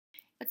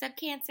What's up,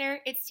 Cancer?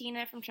 It's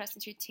Tina from Trust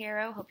and Truth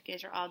Tarot. Hope you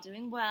guys are all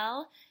doing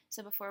well.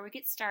 So before we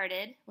get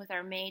started with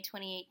our May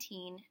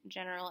 2018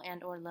 general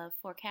and or love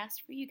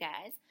forecast for you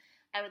guys,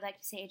 I would like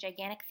to say a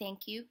gigantic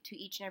thank you to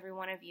each and every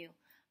one of you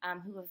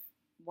who have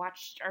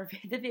watched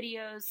the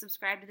videos,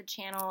 subscribed to the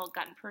channel,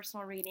 gotten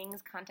personal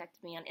readings,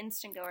 contacted me on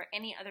Instago or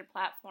any other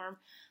platform.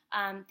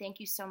 Thank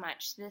you so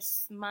much.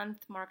 This month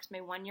marks my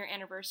 1-year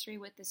anniversary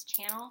with this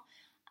channel.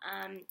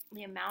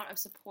 The amount of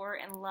support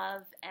and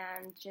love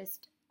and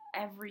just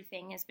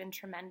everything has been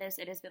tremendous.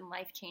 It has been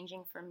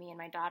life-changing for me and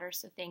my daughter,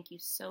 so thank you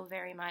so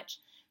very much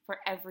for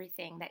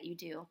everything that you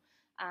do.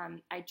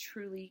 I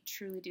truly,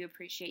 truly do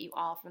appreciate you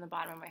all from the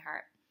bottom of my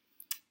heart.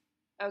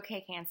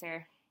 Okay,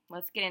 Cancer,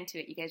 let's get into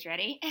it. You guys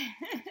ready?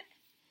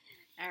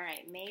 All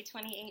right, May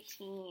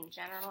 2018,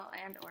 general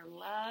and or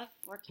love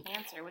for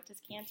Cancer. What does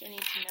Cancer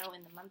need to know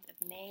in the month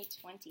of May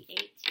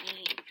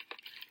 2018?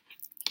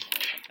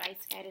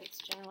 Advice, guidance,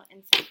 general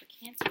insight for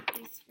Cancer,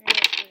 please,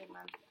 Spirit, for the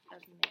month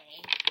of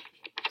May 2018.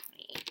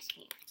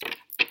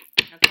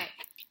 Okay,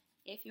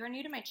 if you're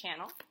new to my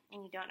channel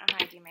and you don't know how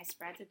I do my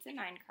spreads, it's a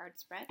 9-card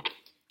spread.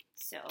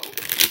 So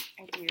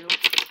I do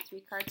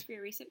 3 cards for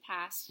your recent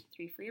past,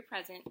 3 for your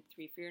present,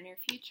 3 for your near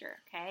future,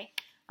 okay?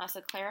 I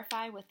also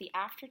clarify with the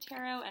After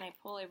Tarot, and I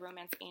pull a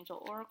Romance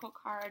Angel Oracle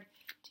card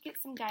to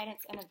get some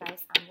guidance and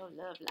advice on your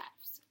love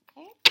lives,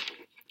 okay?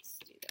 Let's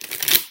do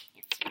this.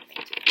 Cancer, May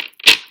 2018.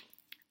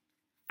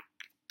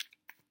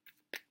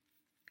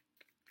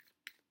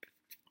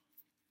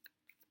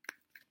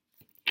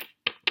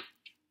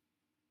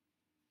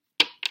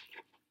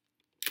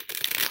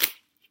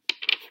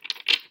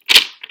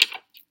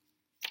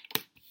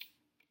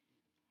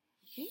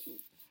 Ooh,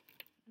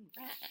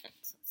 all right,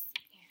 let's see.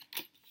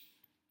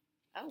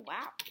 Oh,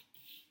 wow.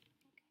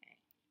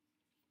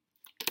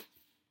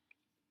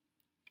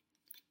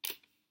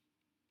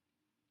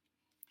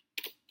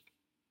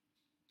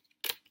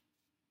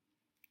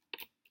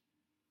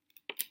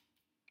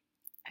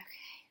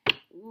 Okay. Okay.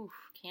 Ooh,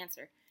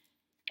 Cancer.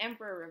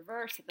 Emperor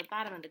reverse at the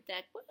bottom of the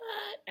deck. What?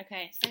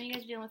 Okay, some of you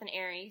guys are dealing with an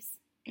Aries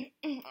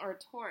or a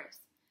Taurus.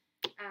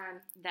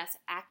 That's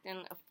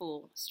acting a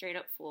fool, straight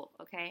up fool,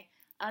 okay?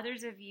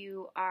 Others of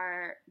you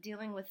are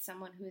dealing with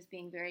someone who is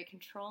being very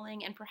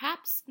controlling and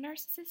perhaps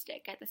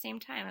narcissistic at the same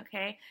time,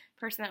 okay?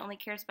 Person that only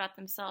cares about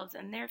themselves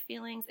and their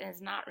feelings and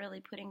is not really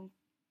putting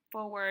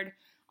forward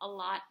a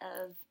lot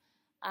of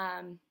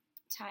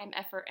time,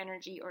 effort,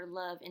 energy, or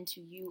love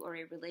into you or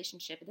a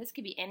relationship. This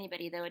could be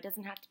anybody, though. It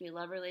doesn't have to be a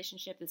love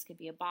relationship. This could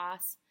be a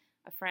boss,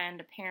 a friend,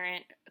 a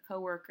parent, a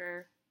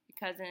coworker,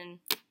 your cousin,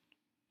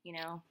 you know,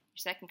 your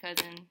second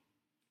cousin,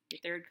 your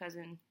third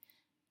cousin,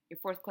 your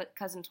fourth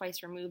cousin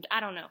twice removed. I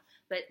don't know.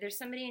 But there's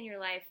somebody in your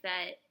life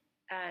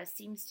that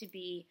seems to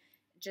be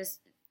just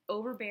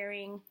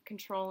overbearing,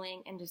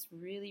 controlling, and just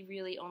really,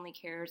 really only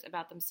cares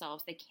about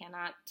themselves. They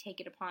cannot take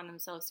it upon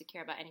themselves to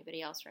care about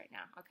anybody else right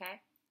now, okay?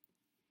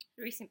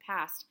 Recent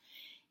past.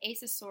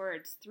 Ace of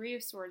Swords, 3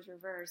 of Swords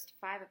reversed,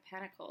 5 of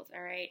Pentacles,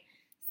 all right?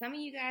 Some of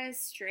you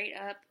guys straight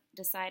up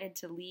decided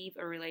to leave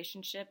a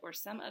relationship or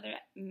some other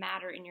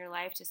matter in your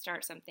life to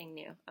start something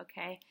new,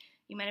 okay?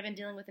 You might have been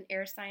dealing with an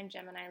air sign,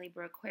 Gemini,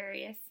 Libra,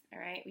 Aquarius, all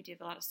right? We do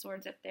have a lot of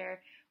swords up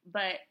there,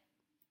 but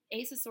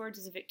Ace of Swords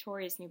is a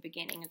victorious new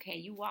beginning, okay?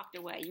 You walked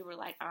away. You were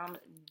like, I'm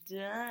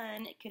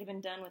done. It could have been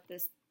done with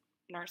this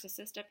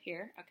narcissist up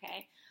here,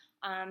 okay?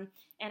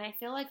 And I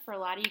feel like for a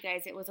lot of you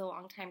guys, it was a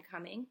long time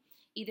coming.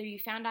 Either you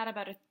found out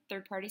about a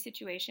third-party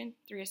situation,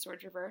 3 of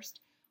Swords reversed,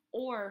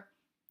 or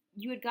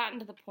you had gotten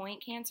to the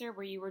point, Cancer,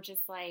 where you were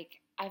just like,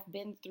 I've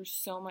been through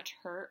so much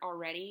hurt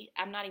already.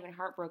 I'm not even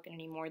heartbroken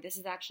anymore. This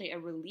is actually a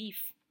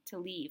relief to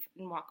leave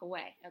and walk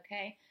away,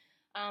 okay?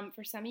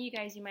 For some of you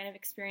guys, you might have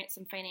experienced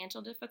some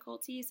financial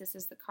difficulties. This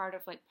is the card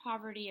of like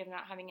poverty, of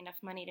not having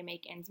enough money to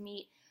make ends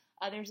meet.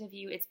 Others of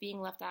you, it's being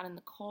left out in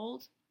the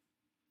cold,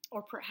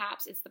 or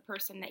perhaps it's the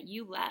person that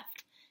you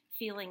left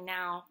feeling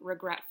now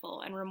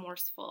regretful and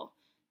remorseful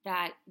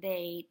that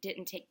they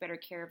didn't take better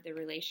care of the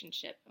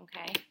relationship,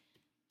 okay?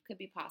 Could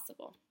be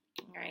possible,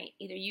 all right?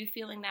 Either you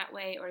feeling that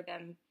way or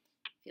them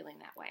feeling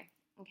that way,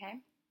 okay?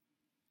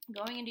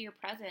 Going into your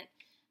present,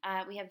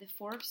 we have the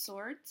 4 of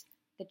Swords,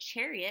 the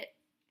Chariot,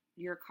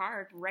 your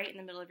card right in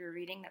the middle of your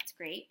reading. That's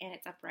great, and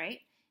it's upright.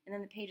 And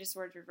then the Page of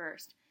Swords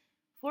reversed.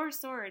 4 of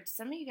Swords,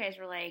 some of you guys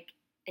were like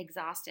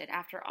exhausted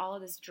after all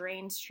of this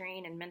drain,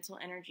 strain, and mental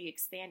energy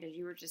expanded.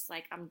 You were just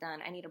like, I'm done.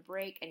 I need a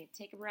break. I need to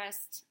take a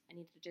rest. I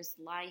need to just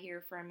lie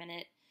here for a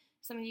minute.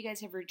 Some of you guys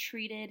have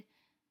retreated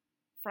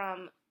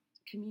from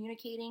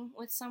communicating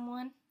with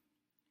someone,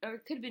 or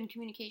it could have been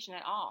communication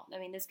at all. I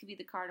mean, this could be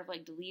the card of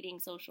like deleting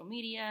social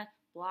media,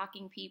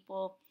 blocking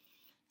people.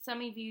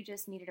 Some of you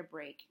just needed a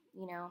break.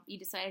 You know, you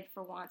decided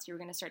for once you were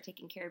going to start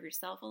taking care of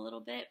yourself a little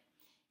bit,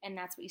 and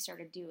that's what you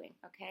started doing,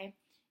 okay?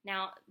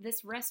 Now,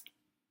 this rest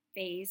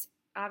phase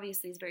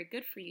obviously is very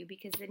good for you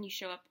because then you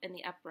show up in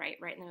the upright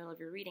right in the middle of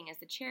your reading as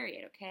the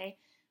Chariot, okay?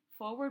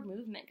 Forward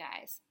movement,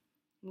 guys.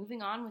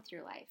 Moving on with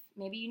your life.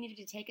 Maybe you needed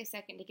to take a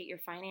second to get your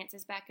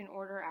finances back in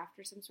order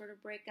after some sort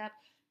of breakup.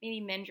 Maybe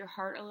mend your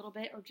heart a little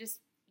bit, or just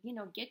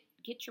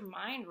get your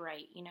mind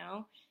right,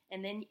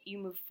 and then you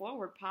move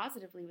forward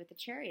positively with the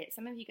Chariot.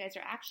 Some of you guys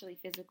are actually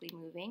physically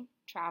moving,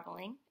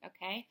 traveling,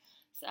 okay?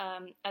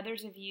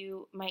 Others of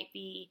you might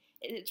be,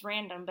 it's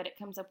random, but it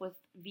comes up with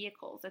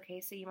vehicles,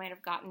 okay? So you might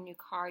have gotten a new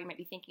car, you might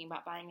be thinking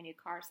about buying a new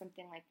car,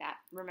 something like that.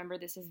 Remember,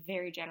 this is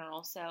very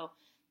general, so,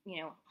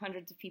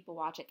 hundreds of people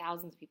watch it,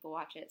 thousands of people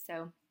watch it,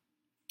 so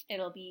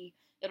it'll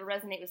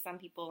resonate with some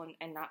people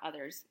and not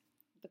others,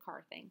 the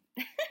car thing.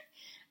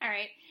 All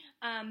right,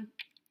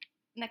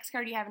 next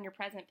card you have in your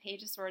present,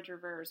 Page of Swords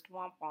reversed,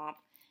 womp womp.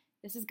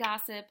 This is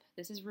gossip,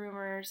 this is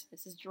rumors,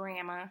 this is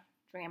drama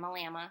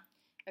llama,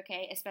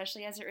 okay,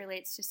 especially as it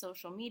relates to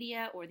social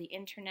media or the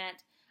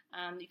internet.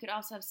 You could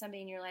also have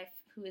somebody in your life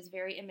who is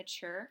very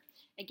immature.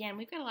 Again,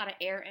 we've got a lot of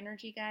air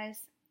energy,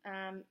 guys.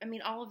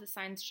 All of the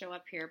signs show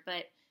up here,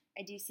 but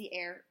I do see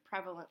air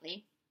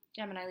prevalently,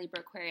 Gemini,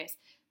 Libra, Aquarius.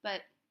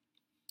 But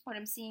what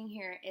I'm seeing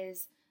here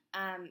is,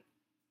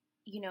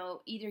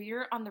 either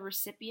you're on the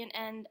receiving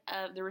end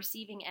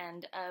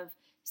of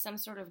some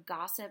sort of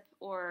gossip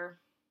or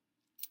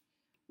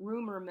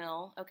rumor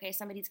mill, okay?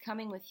 Somebody's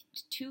coming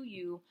to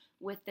you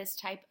with this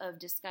type of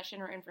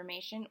discussion or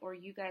information, or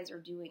you guys are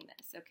doing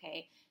this,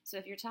 okay? So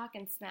if you're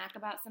talking smack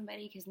about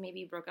somebody because maybe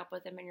you broke up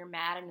with them and you're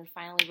mad and you're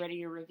finally ready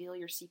to reveal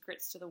your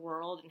secrets to the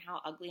world and how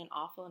ugly and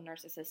awful and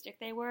narcissistic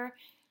they were,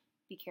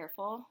 be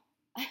careful,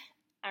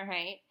 all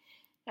right?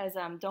 Because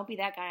don't be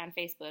that guy on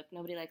Facebook.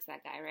 Nobody likes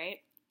that guy, right?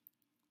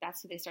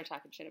 That's who they start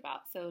talking shit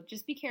about. So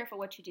just be careful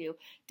what you do.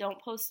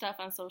 Don't post stuff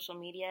on social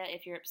media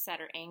if you're upset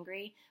or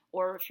angry,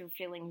 or if you're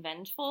feeling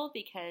vengeful,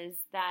 because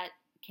that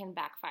can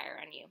backfire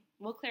on you.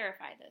 We'll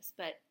clarify this,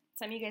 but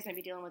some of you guys might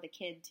be dealing with a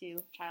kid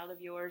too, child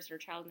of yours or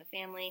child in the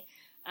family,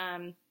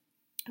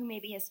 who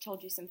maybe has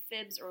told you some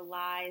fibs or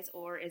lies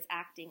or is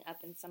acting up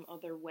in some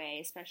other way,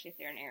 especially if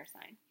they're an air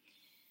sign.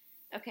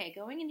 Okay,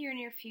 going into your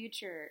near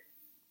future.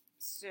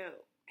 So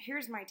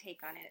here's my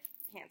take on it.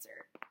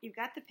 Cancer. You've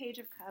got the Page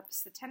of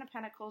Cups, the Ten of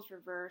Pentacles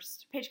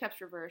reversed, Page of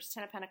Cups reversed,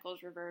 Ten of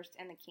Pentacles reversed,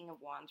 and the King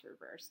of Wands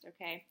reversed,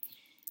 okay?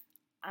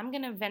 I'm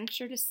going to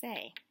venture to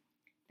say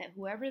that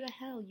whoever the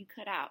hell you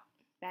cut out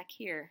back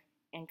here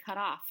and cut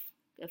off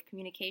of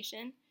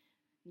communication,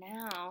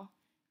 now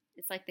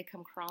it's like they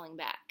come crawling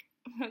back,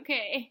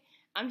 okay?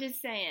 I'm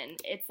just saying,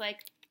 it's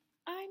like,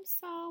 I'm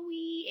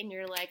sorry, and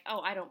you're like,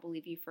 oh, I don't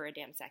believe you for a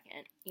damn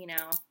second,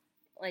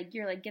 Like,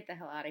 you're like, get the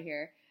hell out of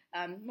here.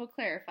 We'll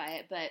clarify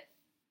it, but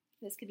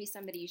this could be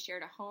somebody you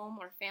shared a home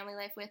or family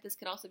life with. This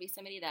could also be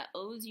somebody that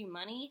owes you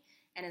money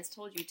and has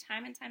told you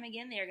time and time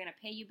again they are going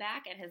to pay you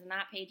back and has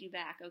not paid you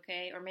back,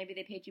 okay? Or maybe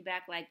they paid you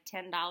back like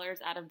 $10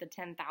 out of the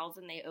 $10,000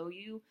 they owe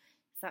you,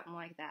 something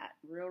like that.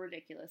 Real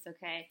ridiculous,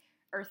 okay?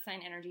 Earth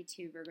sign energy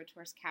too, Virgo,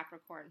 Taurus,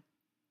 Capricorn.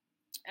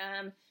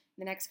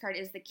 The next card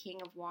is the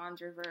King of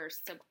Wands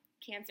reversed. So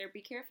Cancer,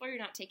 be careful you're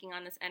not taking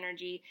on this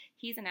energy.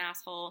 He's an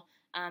asshole.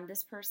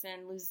 This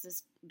person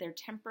loses their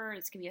temper.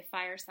 This could be a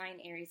fire sign,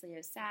 Aries,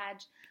 Leo, Sag,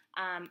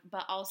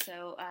 but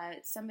also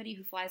somebody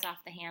who flies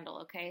off the handle,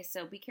 okay?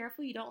 So be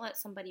careful you don't let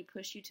somebody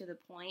push you to the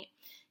point,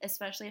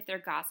 especially if they're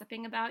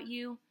gossiping about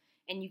you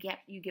and you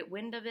get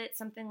wind of it,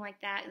 something like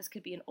that. This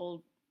could be an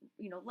old,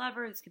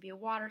 lover. This could be a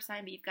water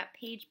sign, but you've got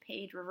page,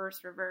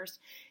 reverse.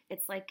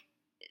 It's like,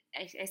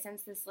 I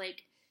sense this,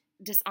 like,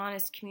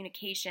 dishonest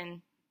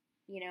communication,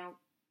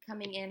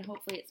 coming in.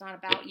 Hopefully it's not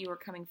about you or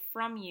coming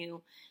from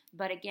you.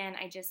 But again,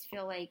 I just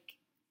feel like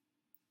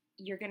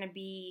you're going to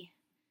be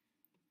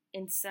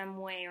in some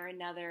way or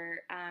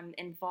another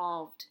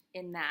involved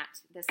in that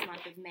this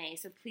month of May.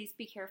 So please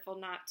be careful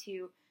not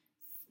to,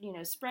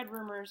 spread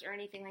rumors or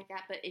anything like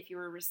that. But if you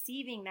were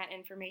receiving that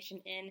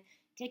information in,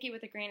 take it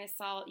with a grain of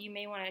salt. You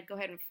may want to go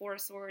ahead and Four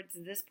of Swords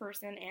this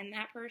person and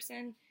that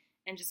person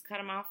and just cut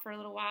them off for a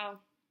little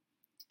while.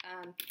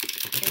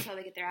 Until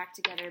they get their act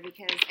together,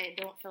 because I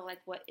don't feel like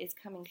what is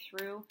coming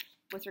through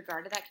with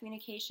regard to that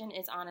communication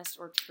is honest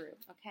or true,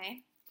 okay?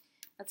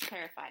 Let's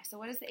clarify. So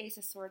what is the Ace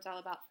of Swords all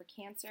about for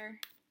Cancer?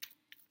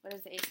 What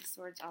is the Ace of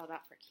Swords all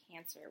about for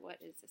Cancer? What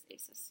is this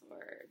Ace of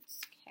Swords?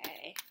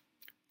 Okay.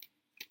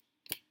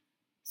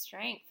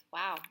 Strength.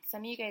 Wow.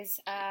 Some of you guys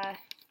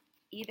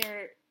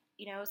either,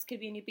 this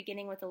could be a new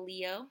beginning with a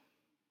Leo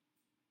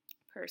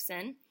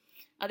person.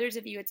 Others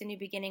of you, it's a new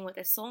beginning with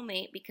a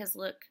soulmate, because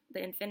look,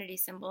 the infinity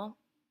symbol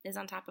is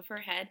on top of her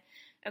head,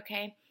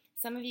 okay?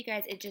 Some of you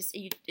guys,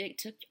 it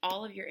took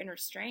all of your inner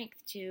strength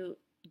to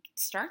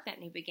start that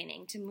new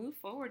beginning, to move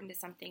forward into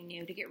something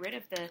new, to get rid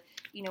of the,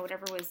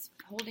 whatever was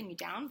holding you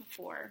down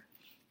before.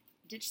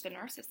 Ditch the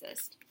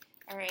narcissist,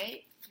 all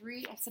right?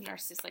 I've said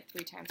narcissist like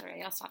 3 times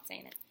already. I'll stop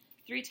saying it.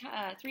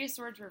 Three of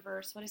Swords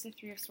reversed. What is the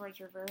Three of Swords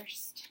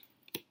reversed?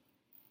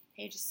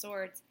 Page of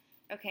Swords.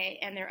 Okay,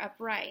 and they're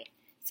upright.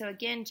 So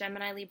again,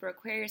 Gemini, Libra,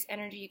 Aquarius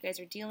energy you guys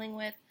are dealing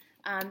with.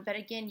 But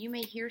again, you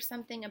may hear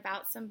something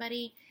about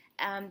somebody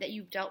that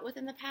you've dealt with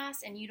in the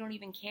past and you don't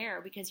even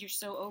care because you're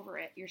so over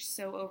it. You're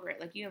so over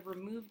it. Like, you have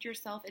removed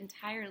yourself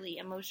entirely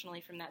emotionally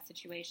from that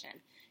situation.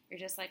 You're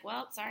just like,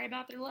 well, sorry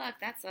about their luck.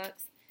 That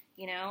sucks.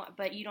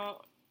 But you don't,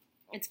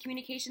 it's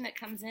communication that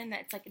comes in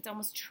that's like, it's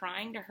almost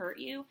trying to hurt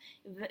you,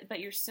 but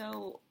you're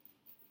so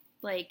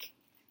like,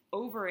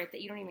 over it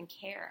that you don't even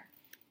care.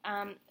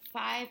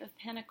 Five of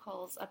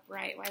Pentacles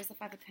upright. Why is the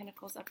Five of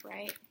Pentacles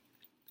upright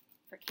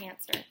for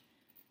Cancer?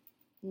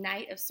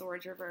 Knight of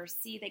Swords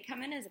reversed. See, they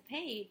come in as a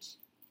page,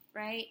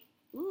 right?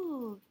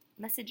 Ooh,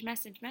 message,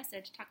 message,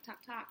 message, talk,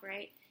 talk, talk,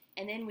 right?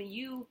 And then when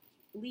you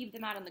leave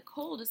them out in the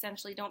cold,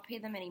 essentially, don't pay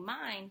them any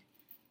mind,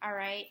 all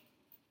right,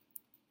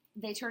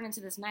 they turn into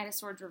this Knight of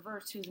Swords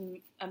reversed who's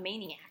a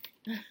maniac.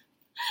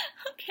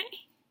 Okay.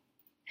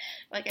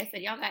 Like I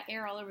said, y'all got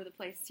air all over the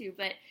place too,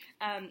 but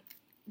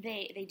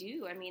they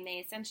do. I mean, they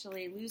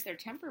essentially lose their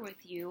temper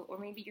with you, or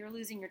maybe you're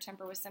losing your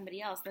temper with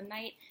somebody else. The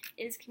Knight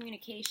is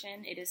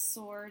communication. It is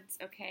swords,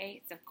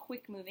 okay? It's a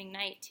quick-moving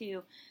Knight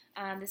too.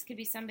 This could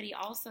be somebody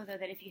also, though,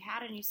 that if you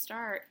had a new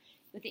start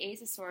with the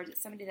Ace of Swords,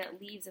 it's somebody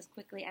that leaves as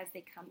quickly as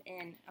they come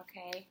in,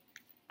 okay?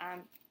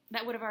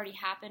 That would have already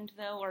happened,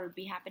 though, or would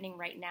be happening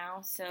right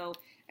now, so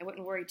I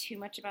wouldn't worry too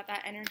much about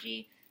that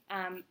energy.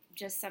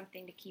 Just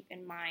something to keep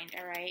in mind,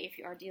 all right, if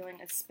you are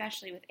dealing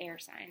especially with air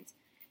signs.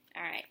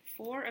 All right,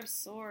 Four of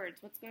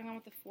Swords. What's going on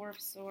with the Four of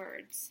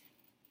Swords?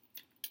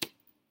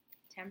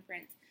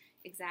 Temperance.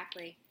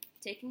 Exactly.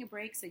 Taking a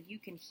break so you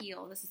can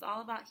heal. This is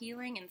all about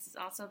healing, and this is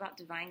also about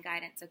divine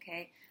guidance,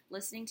 okay?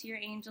 Listening to your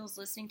angels,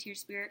 listening to your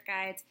spirit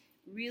guides,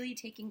 really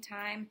taking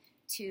time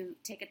to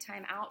take a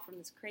time out from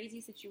this crazy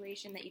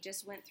situation that you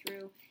just went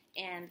through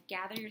and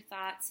gather your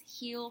thoughts,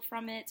 heal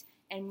from it,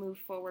 and move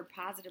forward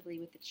positively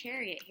with the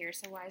Chariot here.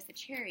 So why is the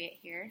Chariot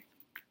here?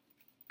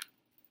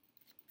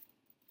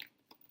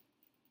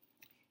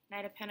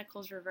 Knight of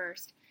Pentacles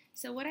reversed.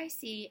 So what I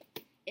see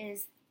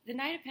is the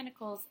Knight of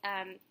Pentacles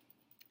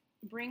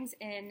brings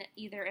in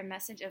either a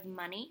message of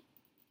money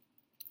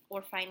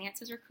or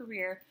finances or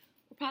career,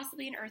 or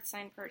possibly an earth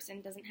sign person.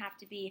 Doesn't have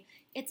to be.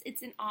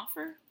 It's an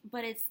offer,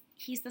 but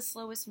he's the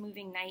slowest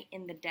moving knight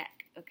in the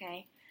deck,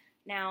 okay?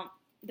 Now,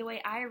 the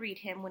way I read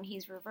him when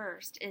he's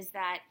reversed is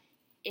that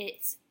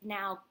it's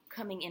now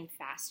coming in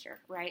faster,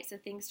 right? So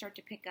things start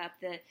to pick up.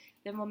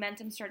 The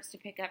momentum starts to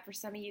pick up. For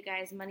some of you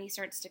guys, money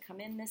starts to come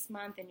in this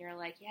month, and you're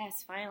like,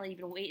 yes, finally,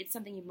 it's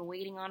something you've been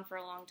waiting on for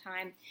a long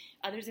time.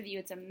 Others of you,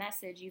 it's a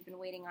message you've been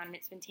waiting on, and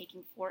it's been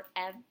taking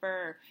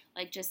forever.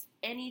 Like just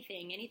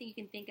anything you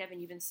can think of, and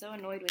you've been so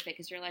annoyed with it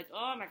because you're like,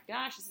 oh my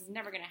gosh, this is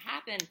never going to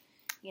happen,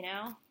 you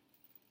know?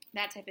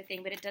 That type of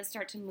thing. But it does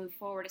start to move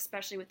forward,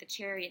 especially with the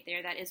Chariot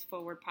there. That is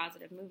forward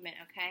positive movement,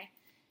 okay?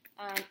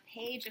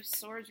 Page of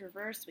Swords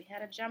reversed. We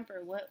had a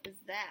jumper. What was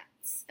that?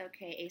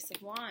 Okay, Ace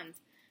of Wands.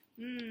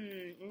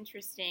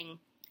 Interesting.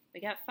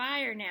 We got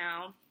fire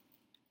now.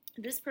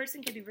 This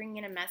person could be bringing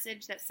in a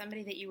message that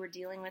somebody that you were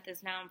dealing with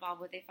is now involved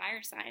with a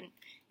fire sign.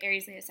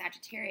 Aries, Leo,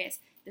 Sagittarius.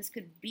 This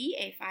could be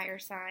a fire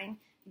sign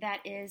that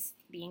is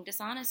being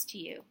dishonest to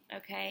you,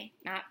 okay?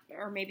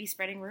 Or maybe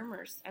spreading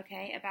rumors,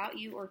 okay, about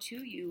you or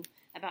to you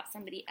about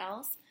somebody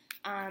else.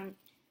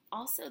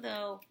 Also,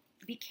 though,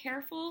 be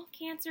careful,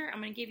 Cancer.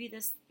 I'm going to give you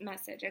this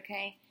message,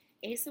 okay?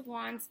 Ace of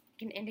Wands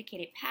can indicate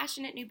a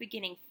passionate new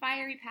beginning,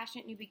 fiery,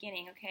 passionate new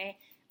beginning, okay?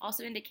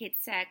 Also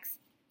indicates sex,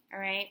 all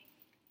right?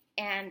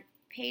 And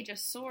Page of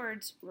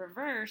Swords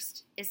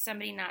reversed is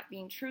somebody not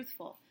being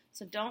truthful.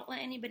 So don't let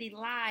anybody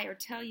lie or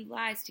tell you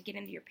lies to get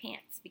into your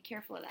pants. Be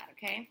careful of that,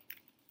 okay?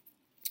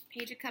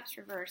 Page of Cups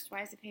reversed.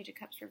 Why is the Page of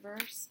Cups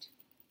reversed?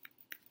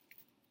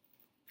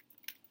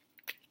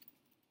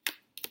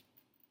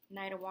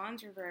 Knight of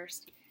Wands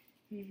reversed.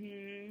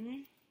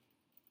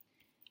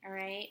 All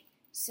right.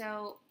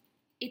 So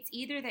it's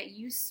either that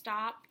you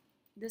stop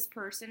this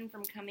person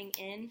from coming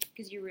in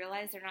because you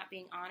realize they're not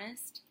being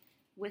honest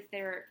with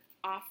their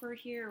offer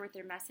here or with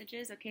their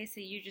messages. Okay, so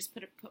you just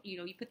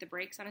you put the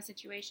brakes on a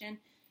situation,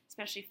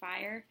 especially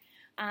fire,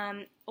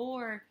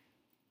 or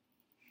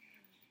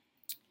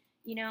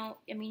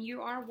I mean,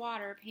 you are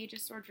water. Page of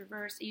Swords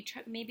reversed. You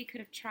maybe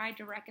could have tried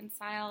to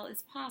reconcile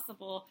as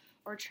possible,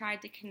 or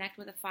tried to connect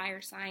with a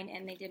fire sign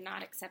and they did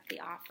not accept the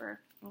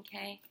offer,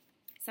 okay?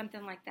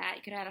 Something like that.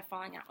 You could have had a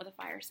falling out with a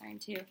fire sign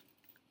too.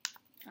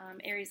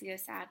 Aries, Leo,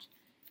 Sag.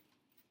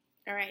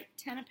 All right,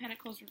 Ten of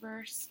Pentacles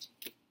reversed.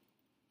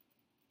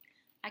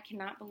 I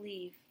cannot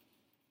believe.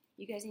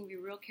 You guys need to be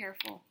real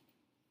careful.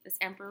 This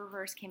Emperor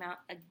reverse came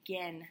out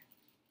again,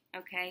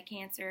 okay,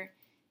 Cancer?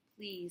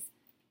 Please.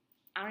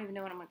 I don't even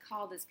know what I'm going to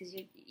call this because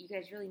you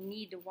guys really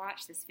need to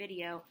watch this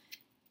video.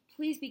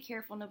 Please be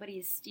careful nobody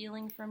is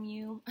stealing from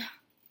you.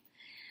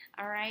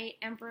 All right,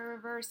 Emperor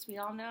reversed. We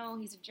all know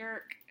he's a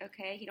jerk,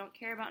 okay? He don't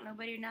care about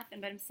nobody or nothing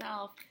but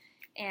himself.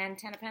 And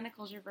Ten of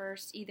Pentacles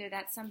reversed. Either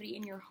that's somebody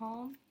in your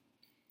home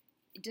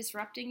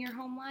disrupting your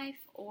home life,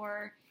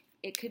 or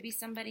it could be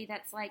somebody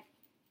that's like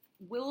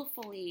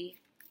willfully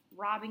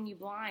robbing you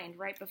blind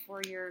right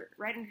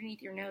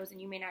underneath your nose,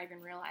 and you may not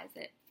even realize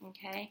it,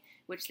 okay?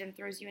 Which then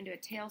throws you into a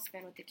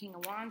tailspin with the King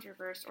of Wands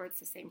reversed, or it's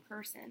the same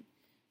person.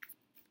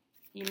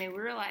 You may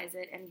realize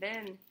it, and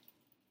then,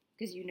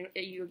 because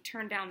you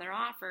turn down their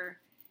offer,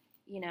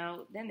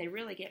 then they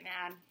really get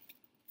mad.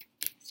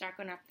 Start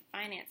going after the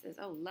finances.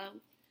 Oh, low.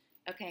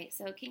 Okay,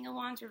 so King of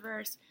Wands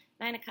reversed,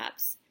 Nine of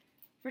Cups.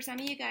 For some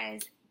of you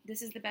guys,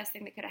 this is the best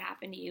thing that could have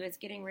happened to you, is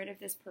getting rid of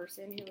this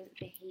person who is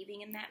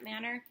behaving in that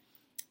manner.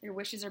 Your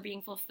wishes are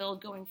being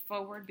fulfilled going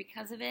forward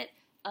because of it.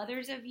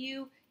 Others of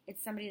you,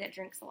 it's somebody that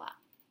drinks a lot,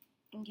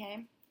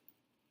 okay?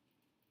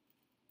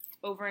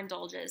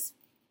 Overindulges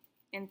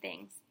in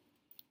things,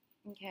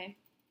 okay?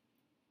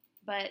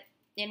 But,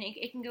 and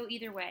it can go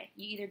either way.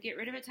 You either get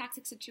rid of a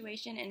toxic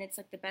situation and it's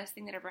like the best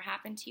thing that ever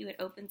happened to you. It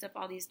opens up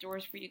all these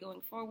doors for you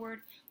going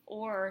forward,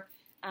 or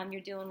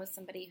you're dealing with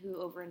somebody who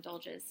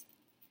overindulges,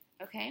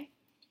 okay?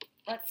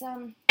 Let's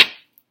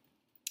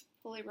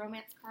pull a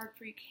romance card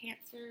for you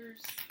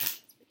Cancers.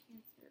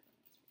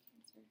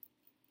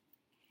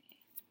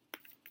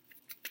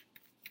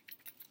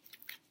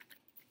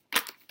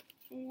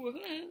 Whoa.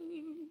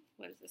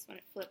 What is this one?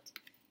 It flipped.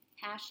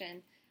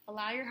 Passion.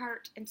 Allow your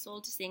heart and soul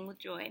to sing with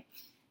joy.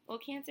 Well,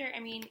 Cancer, I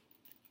mean,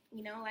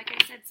 you know, like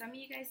I said, some of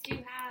you guys do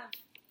have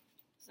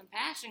some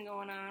passion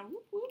going on.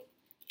 Whoop, whoop.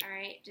 All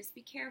right, just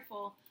be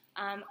careful.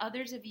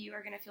 Others of you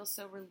are going to feel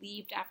so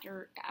relieved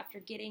after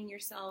getting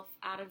yourself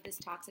out of this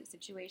toxic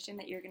situation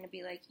that you're going to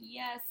be like,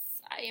 yes,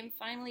 I am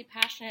finally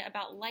passionate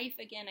about life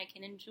again. I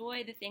can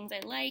enjoy the things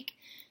I like.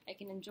 I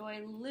can enjoy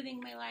living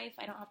my life.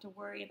 I don't have to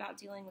worry about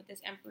dealing with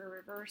this Emperor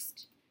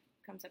reversed.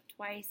 Comes up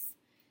twice.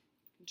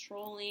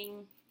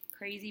 Controlling,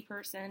 crazy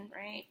person,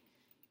 right?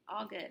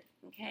 All good,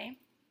 okay?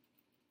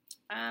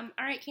 All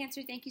right,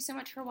 Cancer, thank you so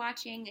much for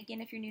watching.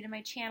 Again, if you're new to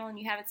my channel and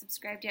you haven't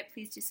subscribed yet,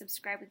 please do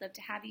subscribe. We'd love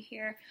to have you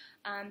here.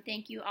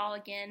 Thank you all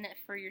again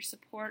for your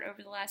support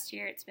over the last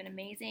year. It's been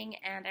amazing,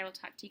 and I will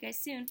talk to you guys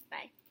soon.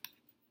 Bye.